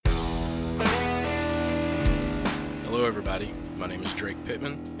Hello everybody, my name is Drake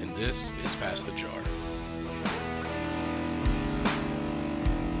Pittman, and this is Pass the Jar.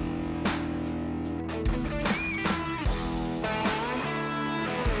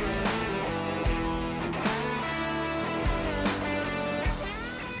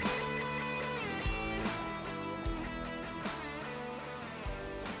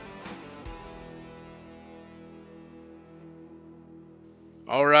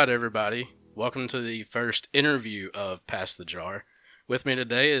 Alright everybody, welcome to the first interview of Pass the Jar. With me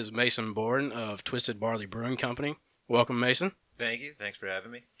today is Mason Bourne of Twisted Barley Brewing Company. Welcome, Mason. Thank you. Thanks for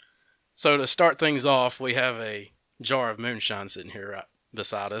having me. So to start things off, we have a jar of moonshine sitting here right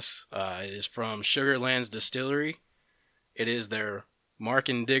beside us. It is from Sugarlands Distillery. It is their Mark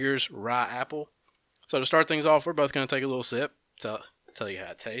and Diggers Rye Apple. So to start things off, we're both going to take a little sip, tell you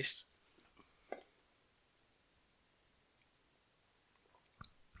how it tastes.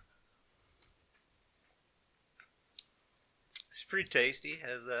 It's pretty tasty.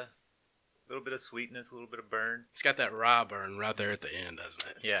 Has a little bit of sweetness, a little bit of burn. It's got that rye burn right there at the end, doesn't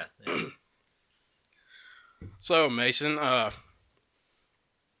it? Yeah. So, Mason,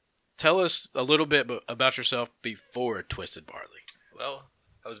 tell us a little bit about yourself before Twisted Barley. Well,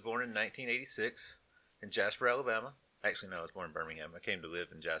 I was born in 1986 in Jasper, Alabama. Actually, no, I was born in Birmingham. I came to live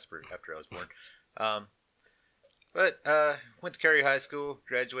in Jasper after I was born. But went to Carey High School,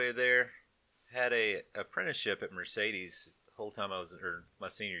 graduated there, had a apprenticeship at Mercedes the whole time I was, or my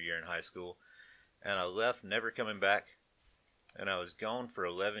senior year in high school, and I left, never coming back, and I was gone for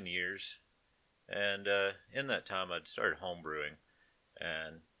 11 years, and in that time I'd started home brewing,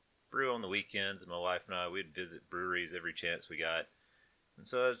 and brew on the weekends, and my wife and I, we'd visit breweries every chance we got, and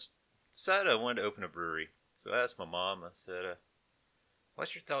so I decided I wanted to open a brewery. So I asked my mom, I said,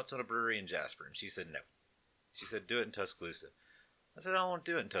 what's your thoughts on a brewery in Jasper? And she said no. She said, do it in Tuscaloosa. I said, I don't want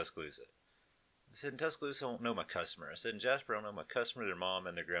to do it in Tuscaloosa. I said, in Tuscaloosa, I won't know my customer. I said, in Jasper, I'll know my customer, their mom,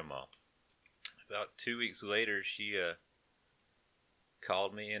 and their grandma. About 2 weeks later, she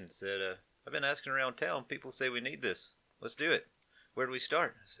called me and said, I've been asking around town. People say we need this. Let's do it. Where do we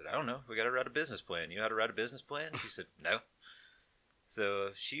start? I said, I don't know. We got to write a business plan. You know how to write a business plan? She said, no. So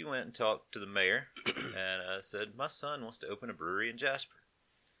she went and talked to the mayor and said, my son wants to open a brewery in Jasper.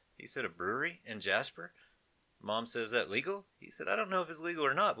 He said, a brewery in Jasper? Mom says, is that legal? He said, I don't know if it's legal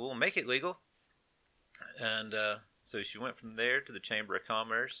or not, but we'll make it legal. And so she went from there to the Chamber of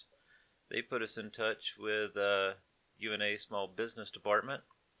Commerce. They put us in touch with UNA Small Business Department.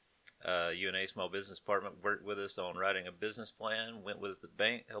 UNA Small Business Department worked with us on writing a business plan, went with us to the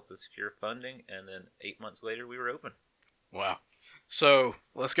bank, helped us secure funding, and then 8 months later we were open. Wow. So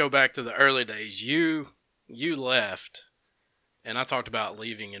let's go back to the early days. You left, and I talked about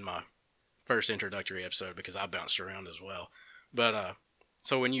leaving in my first introductory episode because I bounced around as well. But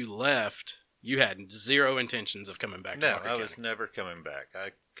so when you left, you had zero intentions of coming back to Walker County. No, I was never coming back. I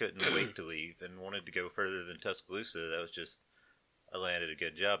couldn't wait to leave and wanted to go further than Tuscaloosa. That was just, I landed a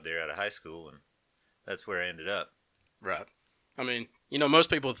good job there out of high school, and that's where I ended up. Right. I mean, most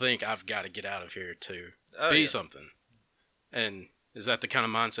people think I've got to get out of here to be something. And is that the kind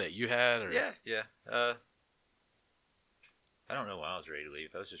of mindset you had? Or? Yeah. I don't know why I was ready to leave.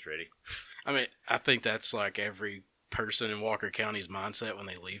 I was just ready. I mean, I think that's like every person in Walker County's mindset when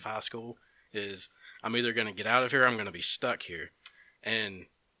they leave high school is, I'm either going to get out of here or I'm going to be stuck here. And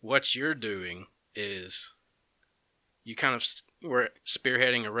what you're doing is you kind of were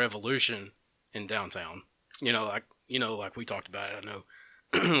spearheading a revolution in downtown. Like we talked about it. I know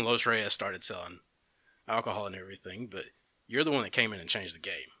Los Reyes started selling alcohol and everything, but you're the one that came in and changed the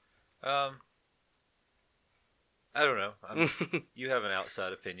game. I don't know. You have an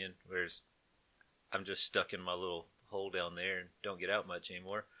outside opinion, whereas I'm just stuck in my little hole down there and don't get out much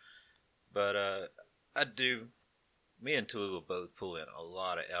anymore. But me and Tallulah both pull in a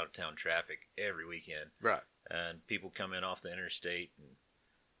lot of out-of-town traffic every weekend. Right. And people come in off the interstate, and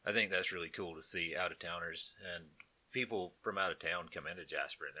I think that's really cool to see out-of-towners. And people from out of town come into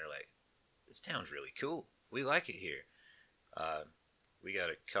Jasper, and they're like, this town's really cool. We like it here. We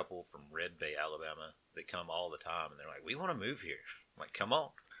got a couple from Red Bay, Alabama, that come all the time, and they're like, we want to move here. I'm like, come on.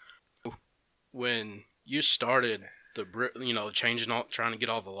 When you started trying to get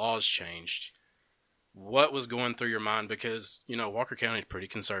all the laws changed, what was going through your mind? Because Walker County is pretty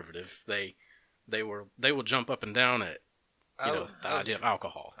conservative. They will jump up and down at the idea of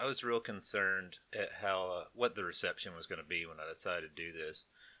alcohol. I was real concerned at how what the reception was going to be when I decided to do this,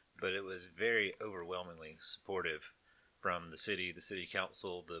 but it was very overwhelmingly supportive from the city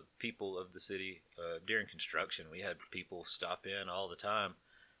council, the people of the city. During construction, we had people stop in all the time,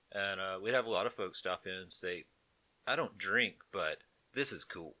 and we'd have a lot of folks stop in and say, I don't drink, but this is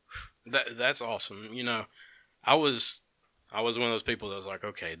cool. That's awesome. I was one of those people that was like,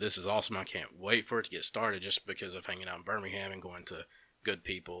 okay, this is awesome. I can't wait for it to get started, just because of hanging out in Birmingham and going to Good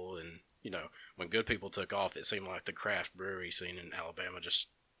People. And when Good People took off, it seemed like the craft brewery scene in Alabama just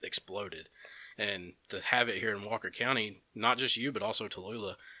exploded. And to have it here in Walker County, not just you, but also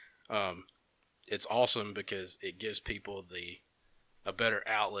Tallulah, it's awesome because it gives people a better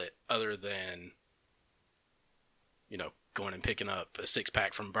outlet other than going and picking up a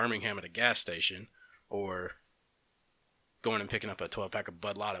 6-pack from Birmingham at a gas station, or going and picking up a 12-pack of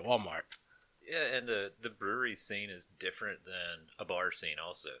Bud Light at Walmart. Yeah, and the brewery scene is different than a bar scene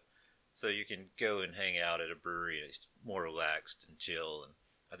also. So you can go and hang out at a brewery and it's more relaxed and chill, and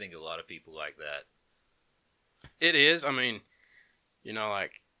I think a lot of people like that. It is. I mean,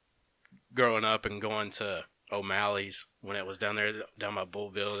 like growing up and going to O'Malley's when it was down there, down by Bull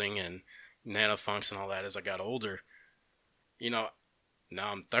Building and Nana Funks and all that as I got older, now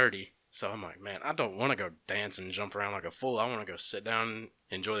I'm 30. So I'm like, man, I don't want to go dance and jump around like a fool. I want to go sit down,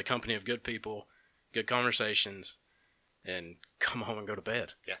 enjoy the company of good people, good conversations, and come home and go to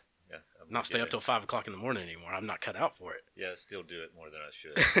bed. Yeah. Not stay up till 5 o'clock in the morning anymore. I'm not cut out for it. Yeah, I still do it more than I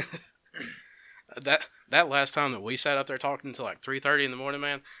should. That last time that we sat up there talking until like 3:30 in the morning,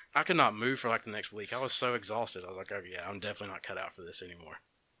 man, I could not move for like the next week. I was so exhausted. I was like, oh yeah, I'm definitely not cut out for this anymore.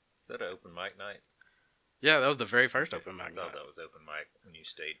 Is that an open mic night? Yeah, that was the very first open mic night. I thought that was open mic when you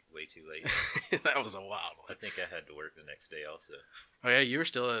stayed way too late. That was a wild one. I think I had to work the next day also. Oh yeah, you were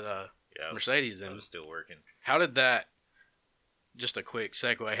still at Mercedes then. I was still working. How did that? Just a quick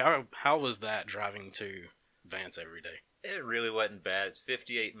segue. How was that driving to Vance every day? It really wasn't bad. It's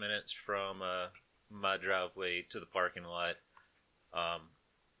 58 minutes from my driveway to the parking lot.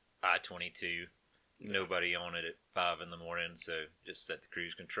 I-22. Nobody on it at 5 in the morning, so just set the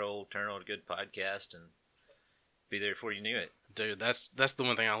cruise control, turn on a good podcast, and be there before you knew it. Dude, that's the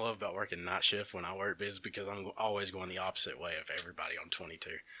one thing I love about working night shift when I work, is because I'm always going the opposite way of everybody on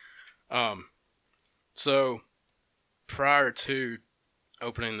 22. So prior to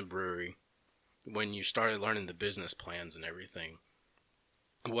opening the brewery, when you started learning the business plans and everything,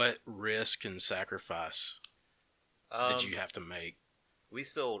 what risk and sacrifice did you have to make? We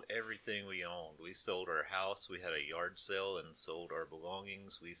sold everything we owned. We sold our house. We had a yard sale and sold our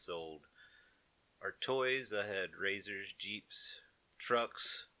belongings. We sold our toys. I had razors, Jeeps,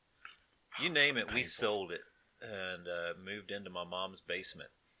 trucks. You name it, we sold it. And moved into my mom's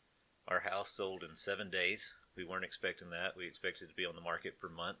basement. Our house sold in 7 days. We weren't expecting that. We expected to be on the market for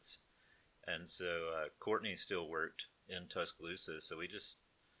months. And so Courtney still worked in Tuscaloosa. So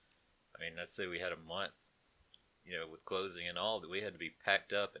let's say we had a month, with closing and all, that we had to be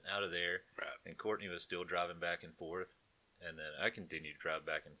packed up and out of there. Right. And Courtney was still driving back and forth. And then I continued to drive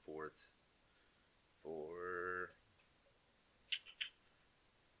back and forth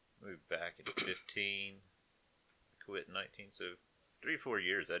moved back in 15, quit in 19. So 3 or 4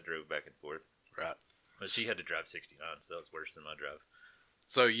 years I drove back and forth. Right. But she had to drive 69, so that was worse than my drive.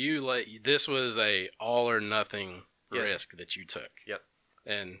 So this was a all or nothing risk that you took. Yep.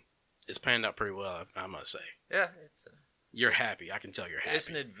 And it's panned out pretty well, I must say. Yeah, you're happy. I can tell you're happy. It's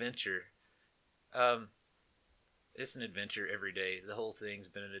an adventure. It's an adventure every day. The whole thing's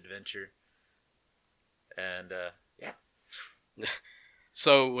been an adventure. And yeah.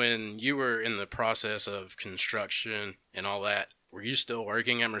 So when you were in the process of construction and all that, were you still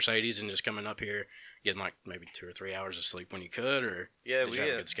working at Mercedes and just coming up here, getting like maybe 2 or 3 hours of sleep when you could, or did you have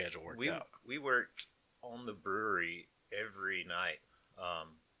a good schedule worked out? We worked on the brewery every night. I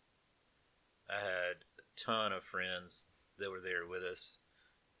had a ton of friends that were there with us,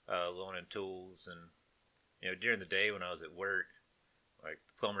 loaning tools, and during the day when I was at work, like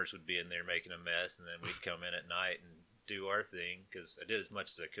the plumbers would be in there making a mess, and then we'd come in at night and do our thing, because I did as much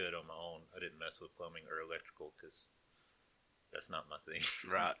as I could on my own. I didn't mess with plumbing or electrical because that's not my thing.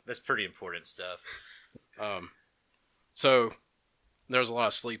 Right. That's pretty important stuff. So there was a lot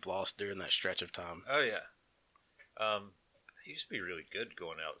of sleep lost during that stretch of time. Oh yeah. I used to be really good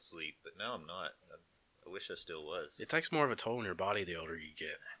going out to sleep, but now I'm not. I wish I still was. It takes more of a toll on your body the older you get.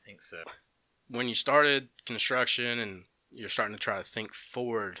 I think so. When you started construction and you're starting to try to think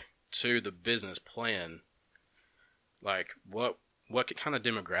forward to the business plan, like what kind of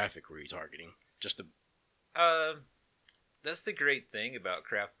demographic were you targeting? That's the great thing about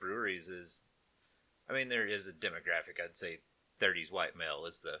craft breweries is, there is a demographic. I'd say 30s white male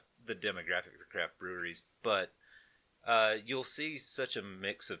is the demographic for craft breweries, but you'll see such a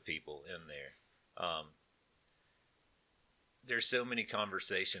mix of people in there. There's so many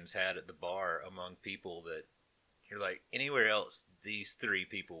conversations had at the bar among people that you're like, anywhere else, these 3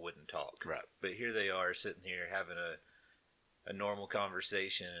 people wouldn't talk. Right. But here they are sitting here having a normal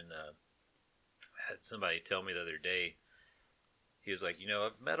conversation. I had somebody tell me the other day, he was like,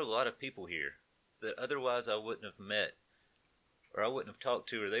 I've met a lot of people here that otherwise I wouldn't have met, or I wouldn't have talked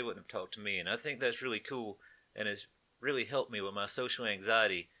to, or they wouldn't have talked to me. And I think that's really cool, and it's really helped me with my social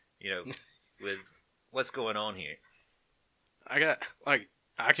anxiety, with what's going on here. I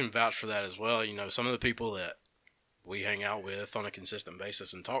can vouch for that as well. Some of the people that we hang out with on a consistent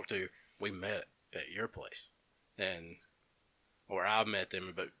basis and talk to, we met at your place. Or I met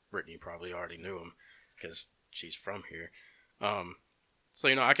them, but Brittany probably already knew them because she's from here. So,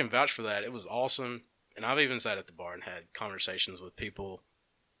 I can vouch for that. It was awesome. And I've even sat at the bar and had conversations with people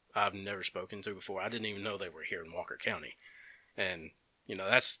I've never spoken to before. I didn't even know they were here in Walker County. And,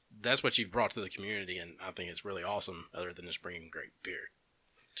 that's what you've brought to the community. And I think it's really awesome, other than just bringing great beer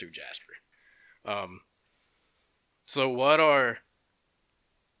to Jasper. So what are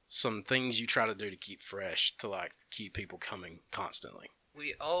some things you try to do to keep fresh, to keep people coming constantly?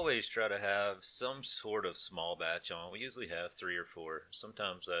 We always try to have some sort of small batch on. We usually have 3 or 4.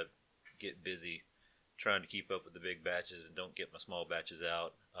 Sometimes I get busy trying to keep up with the big batches and don't get my small batches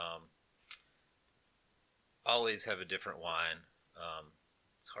out. Always have a different wine.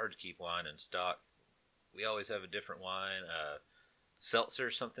 It's hard to keep wine in stock. We always have a different wine. Seltzer,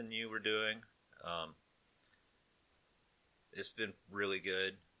 something new we're doing. It's been really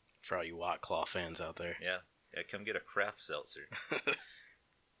good. For all you White Claw fans out there. Yeah, come get a craft seltzer.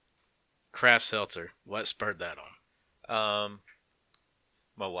 Craft seltzer. What spurred that on?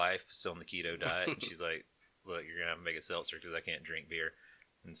 My wife is on the keto diet, and she's like, "Look, you're gonna have to make a seltzer because I can't drink beer."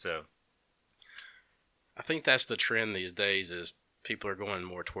 And so, I think that's the trend these days. Is people are going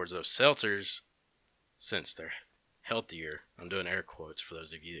more towards those seltzers since they're healthier. I'm doing air quotes for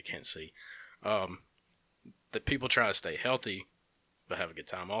those of you that can't see. That people try to stay healthy, but have a good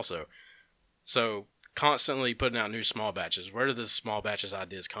time also. So constantly putting out new small batches. Where do the small batches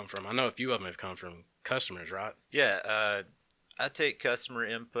ideas come from? I know a few of them have come from customers, right? Yeah, I take customer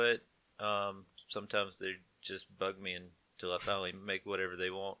input. Sometimes they just bug me until I finally make whatever they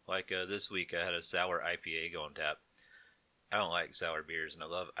want. Like this week, I had a sour IPA go on tap. I don't like sour beers, and I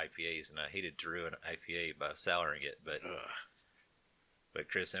love IPAs, and I hated to ruin an IPA by souring it. But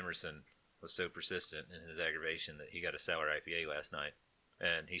Chris Emerson was so persistent in his aggravation that he got a sour IPA last night.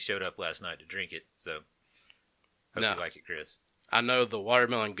 And he showed up last night to drink it, so hope you like it, Chris. I know the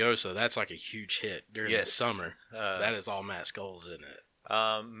Watermelon Gosa, that's like a huge hit during the summer. That that is all Matt Scholes, isn't it?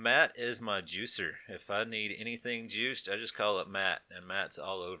 Matt is my juicer. If I need anything juiced, I just call up Matt, and Matt's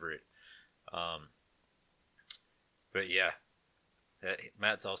all over it. But yeah,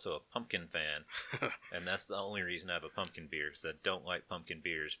 Matt's also a pumpkin fan, and that's the only reason I have a pumpkin beer, because I don't like pumpkin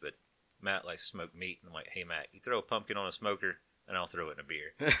beers, but Matt likes smoked meat, and I'm like, hey, Matt, you throw a pumpkin on a smoker, and I'll throw it in a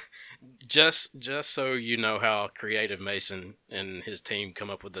beer. Just so you know how creative Mason and his team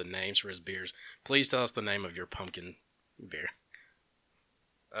come up with the names for his beers, please tell us the name of your pumpkin beer.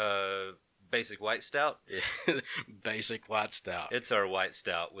 Basic white stout. Basic white stout. It's our white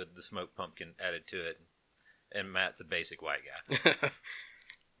stout with the smoked pumpkin added to it, and Matt's a basic white guy.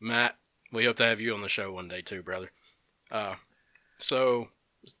 Matt, we hope to have you on the show one day too, brother. So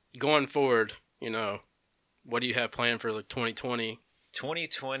going forward, what do you have planned for 2020?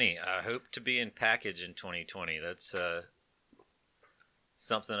 2020. I hope to be in package in 2020. That's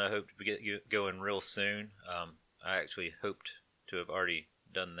something I hope to get going real soon. I actually hoped to have already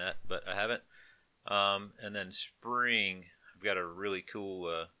done that, but I haven't. And then spring, I've got a really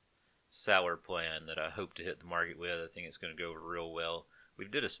cool sour plan that I hope to hit the market with. I think it's going to go real well. We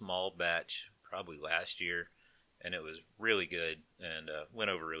did a small batch probably last year, and it was really good and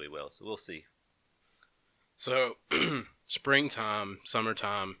went over really well. So we'll see. So, springtime,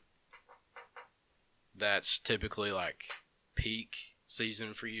 summertime, that's typically like peak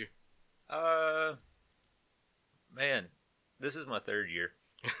season for you? Man, this is my 3rd year.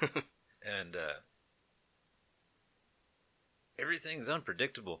 And everything's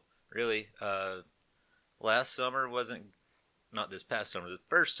unpredictable, really. Last summer not this past summer, the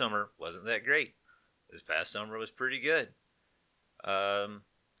first summer wasn't that great. This past summer was pretty good.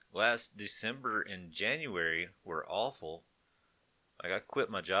 Last December and January were awful. Like, I quit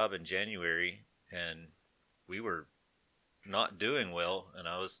my job in January, and we were not doing well, and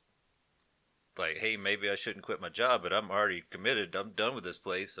I was like, hey, maybe I shouldn't quit my job, but I'm already committed. I'm done with this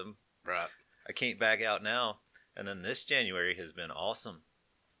place. Right. I can't back out now. And then this January has been awesome.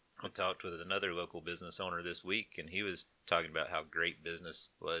 I talked with another local business owner this week, and he was talking about how great business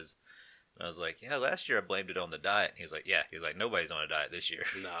was. And I was like, yeah, last year I blamed it on the diet. He's like, yeah. He's like, nobody's on a diet this year.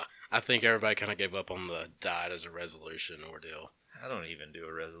 Nah, I think everybody kind of gave up on the diet as a resolution ordeal. I don't even do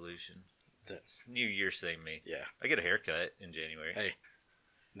a resolution. That's New Year, same me. Yeah. I get a haircut in January. Hey,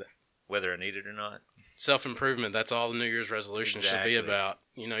 whether I need it or not. Self-improvement, that's all the New Year's resolution should be about.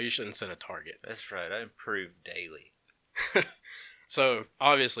 You shouldn't set a target. That's right. I improve daily. So,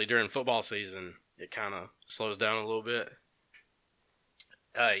 obviously, during football season, it kind of slows down a little bit.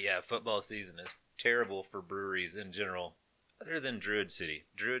 Yeah, football season is terrible for breweries in general, other than Druid City.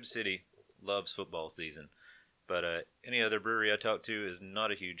 Druid City loves football season, but any other brewery I talk to is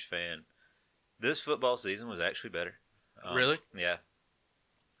not a huge fan. This football season was actually better. Really? Yeah.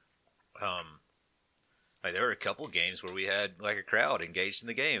 Like there were a couple games where we had like a crowd engaged in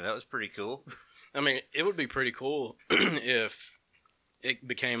the game. That was pretty cool. I mean, it would be pretty cool if it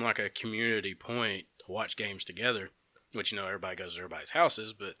became like a community point to watch games together, which, everybody goes to everybody's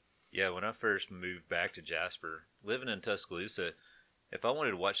houses, but... Yeah, when I first moved back to Jasper, living in Tuscaloosa, if I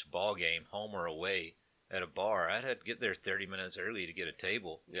wanted to watch the ball game, home or away, at a bar, I'd have to get there 30 minutes early to get a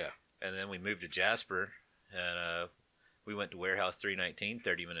table. Yeah. And then we moved to Jasper, and we went to Warehouse 319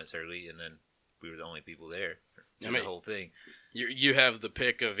 30 minutes early, and then we were the only people there the whole thing. You have the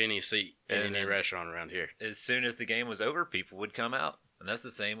pick of any seat at any restaurant around here. As soon as the game was over, people would come out. And that's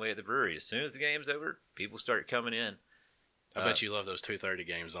the same way at the brewery. As soon as the game's over, people start coming in. I bet you love those 2:30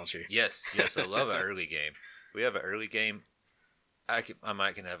 games, don't you? Yes, I love an early game. We have an early game. I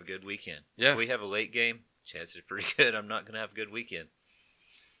might can have a good weekend. Yeah. If we have a late game, chances are pretty good I'm not going to have a good weekend.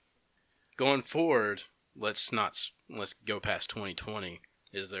 Going forward, let's go past 2020.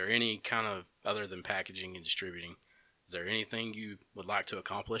 Is there any kind of, other than packaging and distributing, is there anything you would like to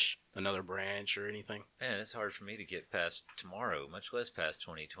accomplish? Another branch or anything? Man, it's hard for me to get past tomorrow, much less past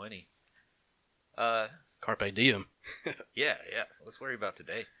 2020. Carpe diem. Yeah. Let's worry about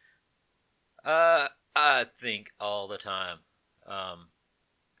today. I think all the time.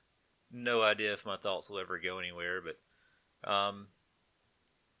 No idea if my thoughts will ever go anywhere, but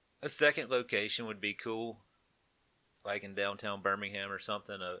a second location would be cool, like in downtown Birmingham or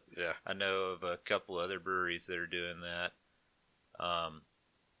something. Yeah. I know of a couple other breweries that are doing that. And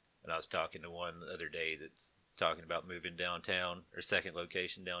I was talking to one the other day that's talking about moving downtown, or second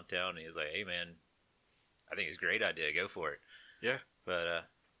location downtown, and he was like, "Hey man, I think it's a great idea. Go for it." Yeah. But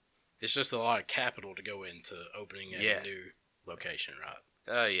it's just a lot of capital to go into opening a new location,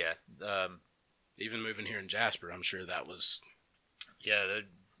 right? Yeah. Even moving here in Jasper, I'm sure that was... Yeah,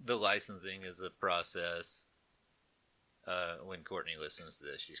 the licensing is a process. When Courtney listens to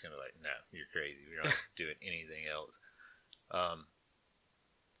this, she's going to be like, "No, you're crazy. We're not doing anything else."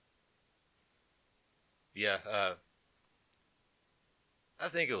 Yeah, I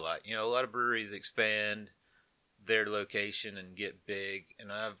think a lot. A lot of breweries expand their location and get big,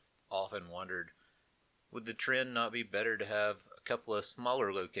 and I've often wondered, would the trend not be better to have a couple of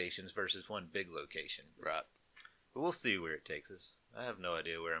smaller locations versus one big location? Right. But we'll see where it takes us. I have no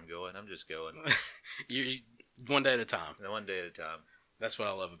idea where I'm going. I'm just going. You one day at a time. One day at a time. That's what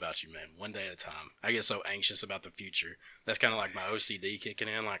I love about you, man. One day at a time. I get so anxious about the future. That's kind of like my OCD kicking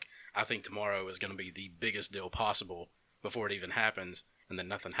in. Like, I think tomorrow is going to be the biggest deal possible before it even happens, and then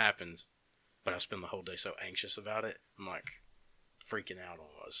nothing happens. But I spend the whole day so anxious about it. I'm like freaking out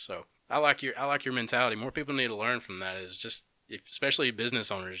almost. So I like your mentality. More people need to learn from that. Is just, especially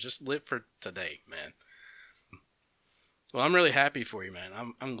business owners, just live for today, man. Well, I'm really happy for you, man.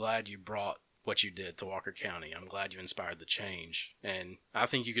 I'm glad you brought what you did to Walker County. I'm glad you inspired the change. And I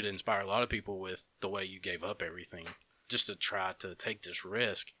think you could inspire a lot of people with the way you gave up everything just to try to take this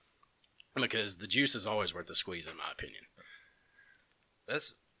risk, because the juice is always worth the squeeze, in my opinion.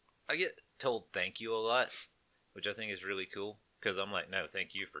 I get told thank you a lot, which I think is really cool, because I'm like, no,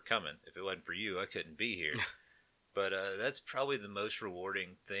 thank you for coming. If it wasn't for you, I couldn't be here. But that's probably the most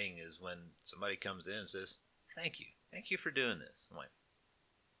rewarding thing, is when somebody comes in and says, "Thank you. Thank you for doing this." I'm like,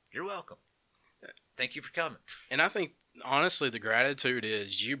 "You're welcome. Thank you for coming." And I think, honestly, the gratitude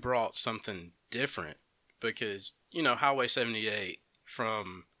is you brought something different, because, Highway 78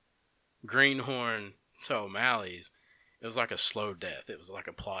 from Greenhorn to O'Malley's, it was like a slow death. It was like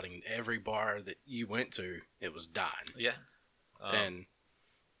a plotting. Every bar that you went to, it was dying. Yeah. And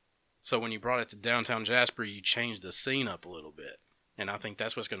so when you brought it to downtown Jasper, you changed the scene up a little bit. And I think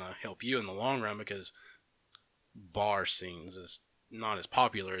that's what's going to help you in the long run, because bar scenes is not as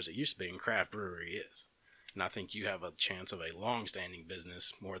popular as it used to be, and craft brewery is. And I think you have a chance of a long-standing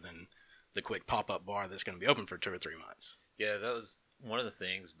business more than the quick pop-up bar that's going to be open for 2 or 3 months. Yeah, that was one of the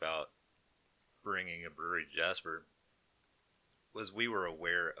things about bringing a brewery to Jasper, was we were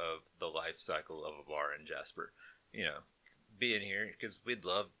aware of the life cycle of a bar in Jasper. Being here, because we'd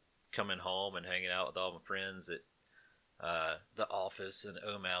love coming home and hanging out with all my friends at the office and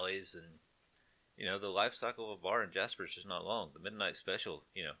O'Malley's, and the life cycle of a bar in Jasper is just not long. The Midnight Special,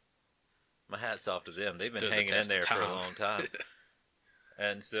 my hat's off to them. They've been hanging in there for a long time.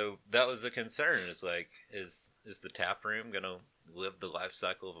 And so that was the concern. It's like, is the tap room going to live the life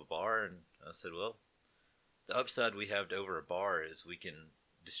cycle of a bar? And I said, well, the upside we have over a bar is we can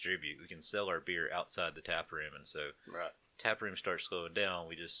we can sell our beer outside the tap room. And so Right. tap room starts slowing down,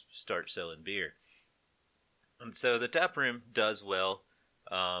 we just start selling beer. And so the tap room does well.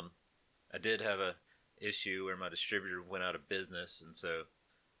 I did have a issue where my distributor went out of business, and so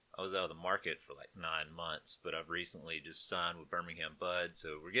I was out of the market for like 9 months. But I've recently just signed with Birmingham Bud,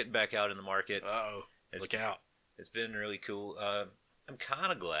 so we're getting back out in the market. Uh-oh. Look out. It's been really cool. I'm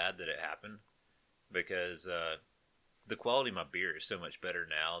kind of glad that it happened because the quality of my beer is so much better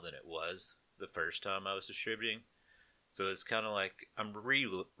now than it was the first time I was distributing. So it's kind of like I'm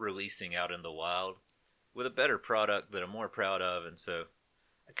re-releasing out in the wild with a better product that I'm more proud of, and so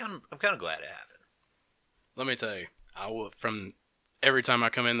I'm kind of glad it happened. Let me tell you, from every time I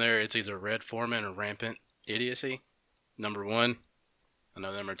come in there, it's either Red Foreman or Rampant Idiocy. Number one. I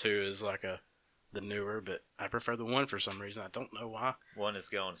know number two is like the newer, but I prefer the one for some reason. I don't know why. One is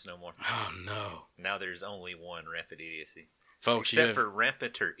gone, it's no more. Oh, no. Now there's only one Rampant Idiocy. Folks, Except for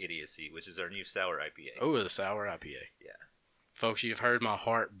Rampanter Idiocy, which is our new sour IPA. Oh, the sour IPA. Yeah. Folks, you've heard my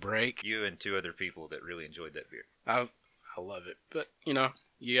heart break. You and 2 other people that really enjoyed that beer. I love it. But, you know,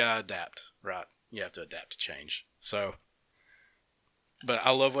 you gotta adapt, right? You have to adapt to change. So, but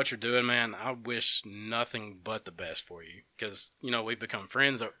I love what you're doing, man. I wish nothing but the best for you. Because, you know, we've become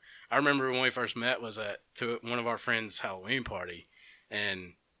friends. I remember when we first met was at one of our friends' Halloween party.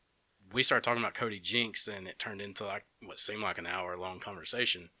 And we started talking about Cody Jinks, and it turned into like what seemed like an hour-long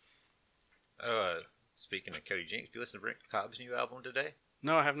conversation. Speaking of Cody Jinks, have you listened to Brent Cobb's new album today?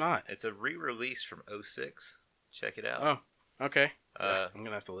 No, I have not. It's a re-release from 06. Check it out. Oh, okay. I'm going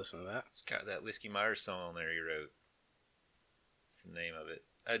to have to listen to that. It's got that Whiskey Myers song on there he wrote. What's the name of it?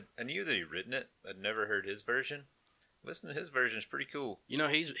 I knew that he'd written it. I'd never heard his version. Listen to his version. It's pretty cool. You know,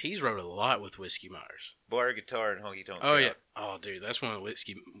 he's wrote a lot with Whiskey Myers. Bar guitar and honky tonk. Oh, yeah. Oh, dude, that's one of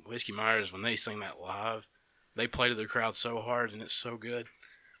Whiskey Myers, when they sing that live, they play to the crowd so hard, and it's so good.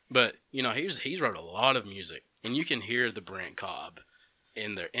 But, you know, he's wrote a lot of music, and you can hear the Brent Cobb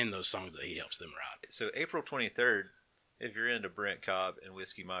in those songs that he helps them write. So April 23rd, if you're into Brent Cobb and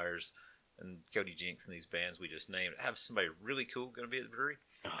Whiskey Myers and Cody Jinks and these bands we just named, I have somebody really cool going to be at the brewery.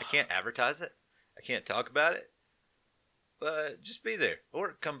 I can't advertise it. I can't talk about it. But just be there.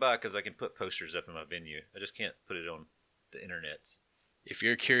 Or come by because I can put posters up in my venue. I just can't put it on the internets. If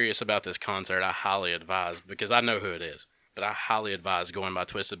you're curious about this concert, I highly advise, because I know who it is, but I highly advise going by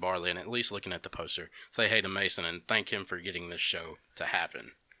Twisted Barley and at least looking at the poster. Say hey to Mason and thank him for getting this show to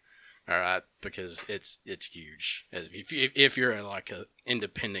happen. All right, because it's huge. If you're like an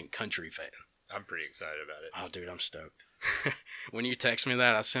independent country fan, I'm pretty excited about it. Oh, dude, I'm stoked. When you text me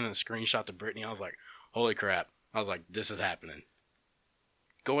that, I sent a screenshot to Brittany. I was like, holy crap! I was like, this is happening.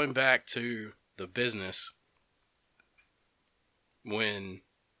 Going back to the business, when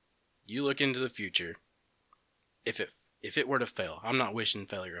you look into the future, if it were to fail, I'm not wishing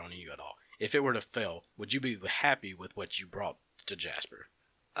failure on you at all. If it were to fail, would you be happy with what you brought to Jasper?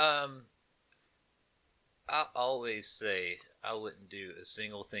 I always say I wouldn't do a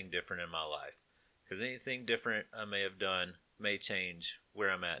single thing different in my life, because anything different I may have done may change where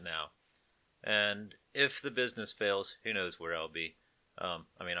I'm at now. And if the business fails, who knows where I'll be. I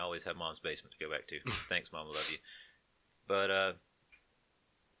always have Mom's basement to go back to. Thanks, Mom, I love you. But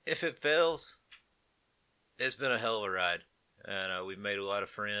if it fails, it's been a hell of a ride. And we've made a lot of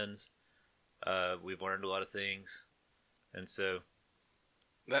friends. We've learned a lot of things. And so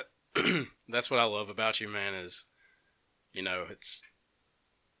that's what I love about you, man, is, you know, it's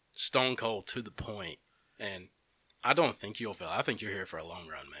stone cold to the point. And I don't think you'll fail. I think you're here for a long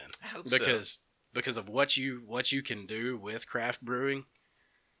run, man. I hope because of what you can do with craft brewing,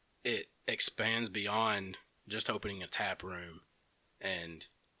 it expands beyond just opening a tap room and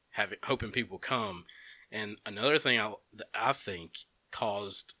hoping people come. And another thing that I think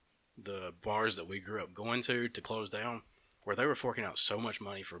caused the bars that we grew up going to close down, where they were forking out so much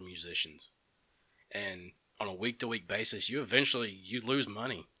money for musicians, and on a week-to-week basis, you lose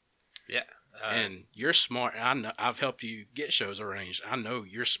money. Yeah. And you're smart. I know I've helped you get shows arranged. I know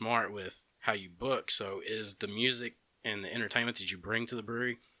you're smart with how you book. So is the music and the entertainment that you bring to the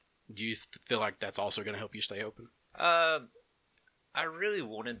brewery, do you feel like that's also going to help you stay open? I really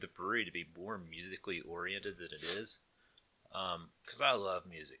wanted the brewery to be more musically oriented than it is, because I love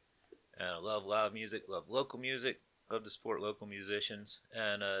music. And I love live music, love local music, love to support local musicians.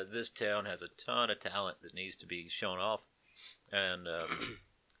 And this town has a ton of talent that needs to be shown off. And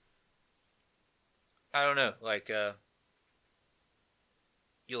I don't know, like,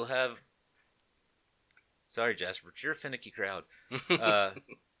 you'll have Sorry, Jasper, but you're a finicky crowd.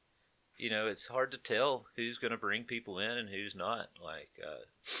 It's hard to tell who's going to bring people in and who's not. Like,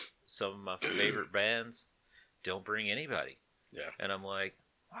 some of my favorite bands don't bring anybody. Yeah. And I'm like,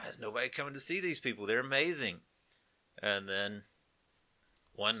 why is nobody coming to see these people? They're amazing. And then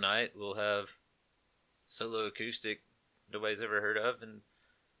one night we'll have solo acoustic nobody's ever heard of, and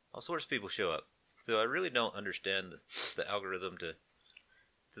all sorts of people show up. So I really don't understand the algorithm to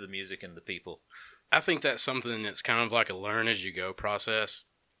the music and the people. I think that's something that's kind of like a learn as you go process.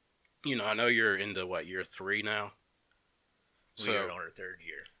 I know you're into year 3 now. We are on our 3rd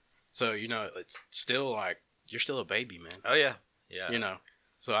year. So, it's still like, you're still a baby, man. Oh, yeah. Yeah.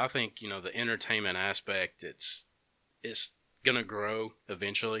 So I think, the entertainment aspect, it's going to grow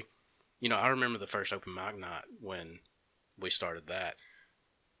eventually. I remember the first open mic night when we started that.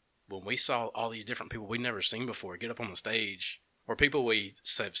 When we saw all these different people we'd never seen before get up on the stage, or people we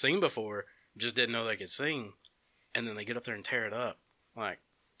have seen before just didn't know they could sing, and then they get up there and tear it up. Like,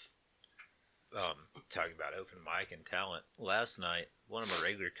 talking about open mic and talent, last night, one of my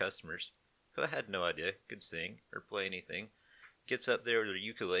regular customers, who I had no idea could sing or play anything, gets up there with her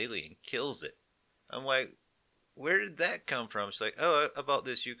ukulele and kills it. I'm like, where did that come from? She's like, oh, I bought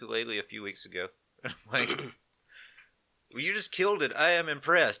this ukulele a few weeks ago. I'm like, well, you just killed it. I am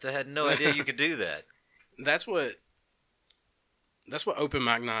impressed. I had no idea you could do that. That's what open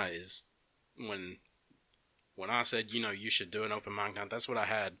mic night is. When I said, you should do an open mic night, that's what I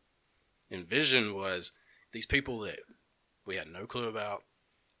had envisioned, was these people that we had no clue about,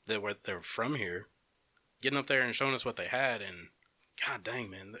 they were from here, getting up there and showing us what they had, and god dang,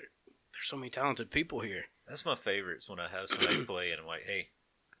 man, there's so many talented people here. That's my favorites, when I have somebody play and I'm like, hey,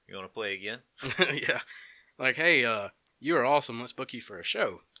 you want to play again? Yeah. Like, hey, you are awesome. Let's book you for a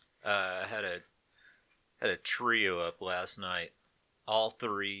show. I had a trio up last night. All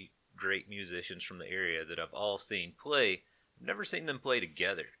 3 great musicians from the area that I've all seen play. I've never seen them play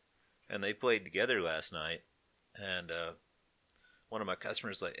together. And they played together last night. And one of my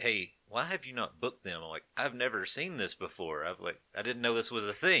customers like, hey, why have you not booked them? I'm like, I've never seen this before. I didn't know this was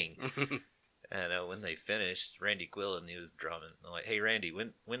a thing. And when they finished, Randy Quillen, he was drumming. I'm like, hey, Randy,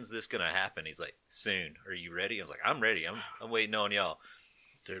 when's this going to happen? He's like, soon. Are you ready? I was like, I'm ready. I'm waiting on y'all.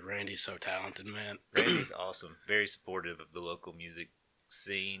 Dude, Randy's so talented, man. Randy's awesome. Very supportive of the local music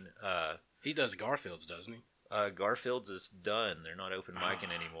scene. He does Garfield's, doesn't he? Garfield's is done. They're not open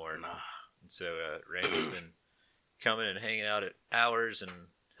micing anymore. Nah. And so Randy's been coming and hanging out at hours and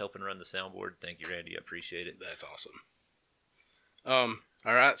helping run the soundboard. Thank you, Randy. I appreciate it. That's awesome.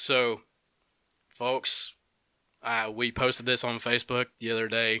 All right, so folks, we posted this on Facebook the other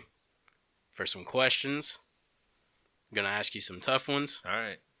day for some questions. I'm going to ask you some tough ones. All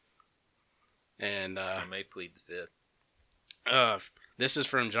right. And I may plead the 5th. This is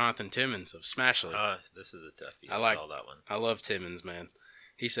from Jonathan Timmons of Smashley. This is a toughie. I saw that one. I love Timmons, man.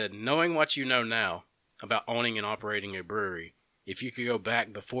 He said, knowing what you know now about owning and operating a brewery, if you could go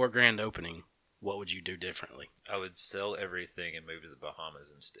back before grand opening, what would you do differently? I would sell everything and move to the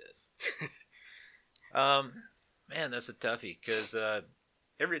Bahamas instead. Man, that's a toughie, because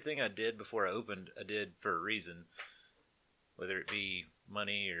everything I did before I opened, I did for a reason, whether it be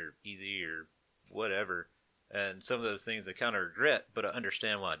money or easy or whatever. And some of those things I kind of regret, but I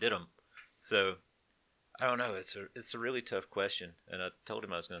understand why I did them. So, I don't know. It's a really tough question, and I told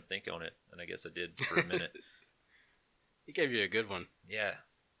him I was going to think on it, and I guess I did for a minute. He gave you a good one. Yeah.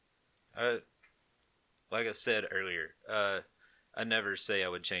 Like I said earlier, I never say I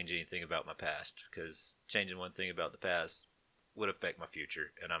would change anything about my past, because changing one thing about the past would affect my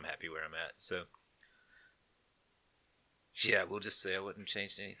future, and I'm happy where I'm at. So, yeah, we'll just say I wouldn't have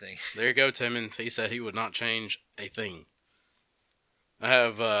changed anything. There you go, Timmons. He said he would not change a thing. I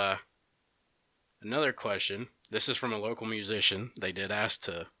have another question. This is from a local musician. They did ask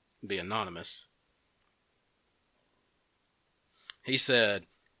to be anonymous. He said,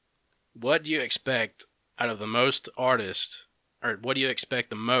 what do you expect out of the most artists, or what do you expect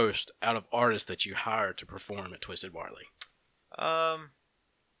the most out of artists that you hire to perform at Twisted Barley? I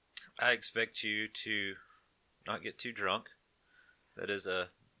expect you to not get too drunk. That is the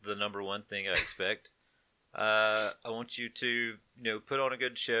number one thing I expect. I want you to, put on a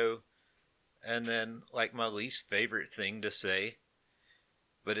good show. And then, like, my least favorite thing to say,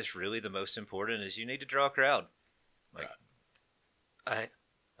 but it's really the most important, is you need to draw a crowd. Like, right.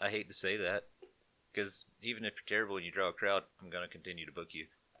 I hate to say that, because even if you're terrible and you draw a crowd, I'm going to continue to book you.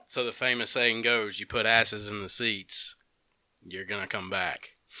 So the famous saying goes, you put asses in the seats, you're going to come back.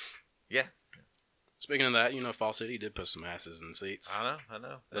 Yeah. Speaking of that, Fall City did put some asses in the seats. I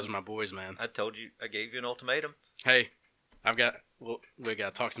know. Those are my boys, man. I told you, I gave you an ultimatum. Hey, we got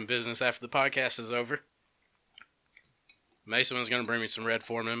to talk some business after the podcast is over. Mason was going to bring me some Red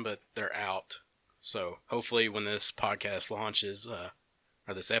Foreman, but they're out. So hopefully when this podcast launches,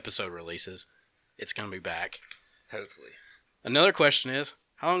 or this episode releases, it's going to be back. Hopefully. Another question is,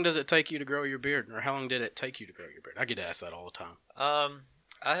 how long does it take you to grow your beard? Or how long did it take you to grow your beard? I get asked that all the time.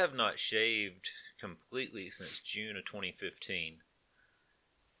 I have not shaved completely since June of 2015.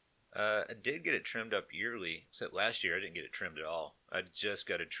 I did get it trimmed up yearly, except last year I didn't get it trimmed at all. I just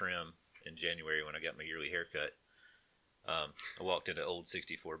got a trim in January when I got my yearly haircut. I walked into Old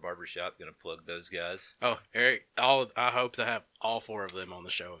 64 Barbershop, gonna plug those guys. Oh, Eric, I hope to have all 4 of them on the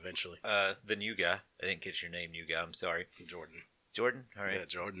show eventually. The new guy. I didn't catch your name, new guy. I'm sorry. Jordan. Jordan? All right. Yeah,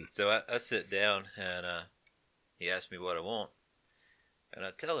 Jordan. So I sit down, and he asks me what I want. And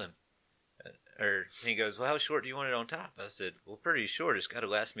I tell him. Or he goes, well, how short do you want it on top? I said, well, pretty short. It's got to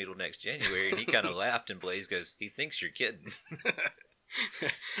last me till next January. And he kind of laughed, and Blaze goes, he thinks you're kidding.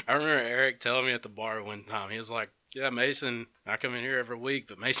 I remember Eric telling me at the bar one time, he was like, yeah, Mason, I come in here every week,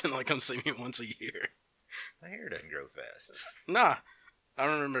 but Mason only comes see me once a year. My hair doesn't grow fast. Nah, I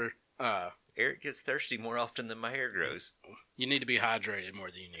remember. Eric gets thirsty more often than my hair grows. You need to be hydrated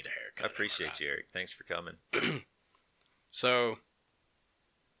more than you need a haircut. I appreciate you, Eric. Thanks for coming. So,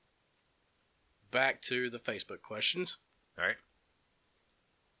 back to the Facebook questions. All right.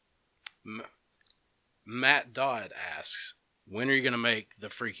 Matt Dodd asks, when are you going to make the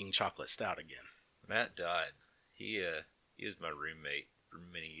freaking chocolate stout again? Matt Dodd. He was my roommate for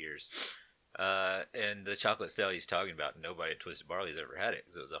many years. And the chocolate stout he's talking about, nobody at Twisted Barley's ever had it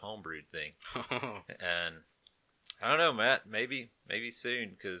because it was a homebrewed thing. And I don't know, Matt. Maybe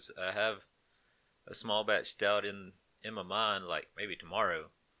soon, because I have a small batch stout in my mind, like maybe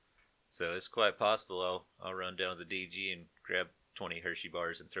tomorrow. So it's quite possible I'll run down to the DG and grab 20 Hershey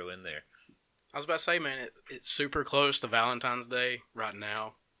bars and throw in there. I was about to say, man, it's super close to Valentine's Day right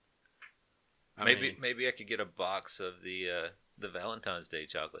now. Maybe I could get a box of the Valentine's Day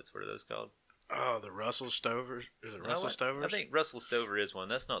chocolates. What are those called? Oh, the Russell Stover. Is it Russell Stovers? I think Russell Stover is one.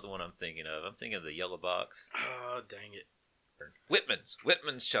 That's not the one I'm thinking of. I'm thinking of the yellow box. Oh, dang it. Whitman's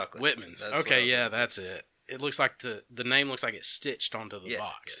chocolate. Whitman's. Okay, yeah, that's it. It looks like the name looks like it's stitched onto the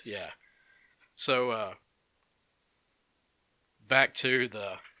box. Yes. Yeah. So, back to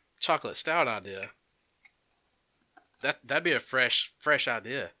the chocolate stout idea. That'd be a fresh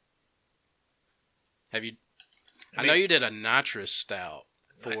idea. Have you? I know you did a nitrous stout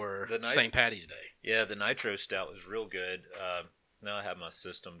for St. Patty's Day. Yeah, the nitro stout was real good. Now I have my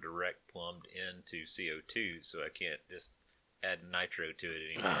system direct plumbed into CO2, so I can't just add nitro to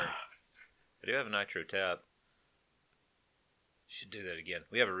it anymore. I do have a nitro tap. Should do that again.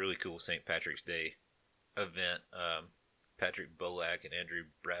 We have a really cool St. Patrick's Day event. Patrick Bolak and Andrew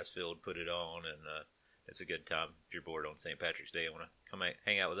Brassfield put it on, and it's a good time. If you're bored on St. Patrick's Day and want to come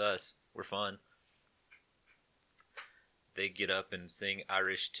hang out with us, we're fun. They get up and sing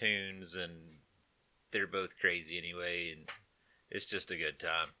Irish tunes, and they're both crazy anyway, and it's just a good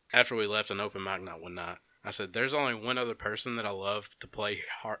time. After we left an open mic night one night, I said, there's only one other person that I love to play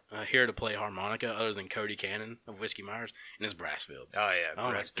here to play harmonica other than Cody Cannon of Whiskey Myers, and it's Brassfield. Oh, yeah.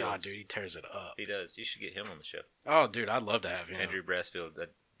 Oh, my God, dude, he tears it up. He does. You should get him on the show. Oh, dude, I'd love to have him. Andrew Brassfield,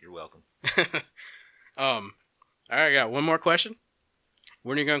 you're welcome. All right, I got one more question.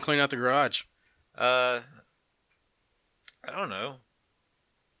 When are you going to clean out the garage? I don't know.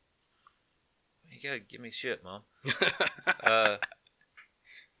 You gotta give me shit, Mom.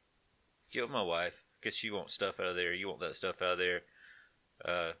 Get with my wife, because she wants stuff out of there. You want that stuff out of there.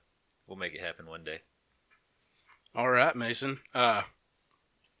 We'll make it happen one day. All right, Mason.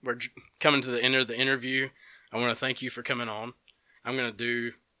 We're coming to the end of the interview. I want to thank you for coming on. I'm going to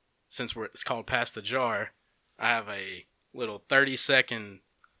do, since it's called Pass the Jar, I have a little 30-second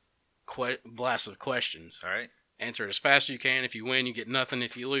blast of questions. All right. Answer it as fast as you can. If you win, you get nothing.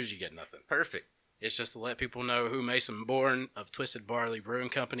 If you lose, you get nothing. Perfect. It's just to let people know who Mason Bourne of Twisted Barley Brewing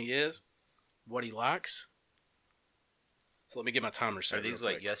Company is, what he likes. So let me get my timer set. Are these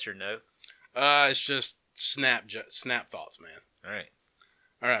like yes or no? It's just snap thoughts, man.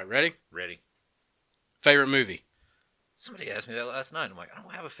 All right, ready? Ready. Favorite movie? Somebody asked me that last night. I'm like, I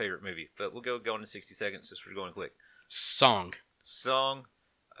don't have a favorite movie, but we'll go in 60 seconds since we're going quick. Song.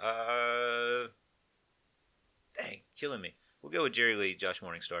 Dang, killing me. We'll go with Jerry Lee, Josh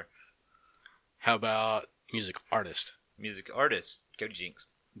Morningstar. How about music artist? Music artist, Cody Jinks.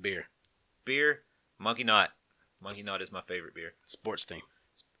 Beer, Monkey Knot. Monkey Knot is my favorite beer. Sports team.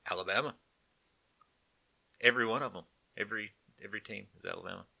 Alabama. Every one of them. Every team is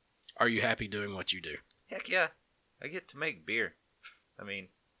Alabama. Are you happy doing what you do? Heck yeah. I get to make beer. I mean,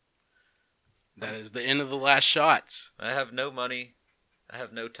 that is the end of the last shots. I have no money. I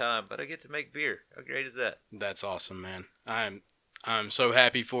have no time, but I get to make beer. How great is that? That's awesome, man. I'm so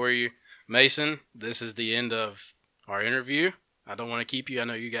happy for you, Mason. This is the end of our interview. I don't want to keep you. I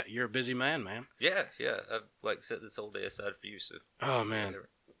know you're a busy man, man. Yeah. I've like set this whole day aside for you. So. Oh man, whatever.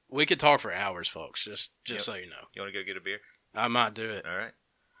 we could talk for hours, folks. Just so you know. You want to go get a beer? I might do it. All right.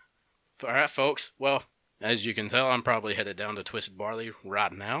 All right, folks. Well, as you can tell, I'm probably headed down to Twisted Barley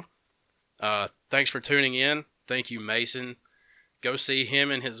right now. Thanks for tuning in. Thank you, Mason. Go see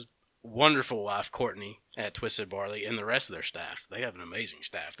him and his wonderful wife, Courtney, at Twisted Barley and the rest of their staff. They have an amazing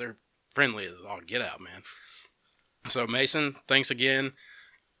staff. They're friendly as all get out, man. So, Mason, thanks again.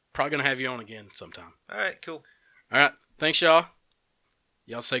 Probably going to have you on again sometime. All right, cool. All right. Thanks, y'all.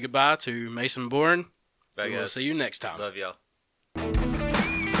 Y'all say goodbye to Mason Bourne. Bye, We'll guys. see you next time. Love y'all.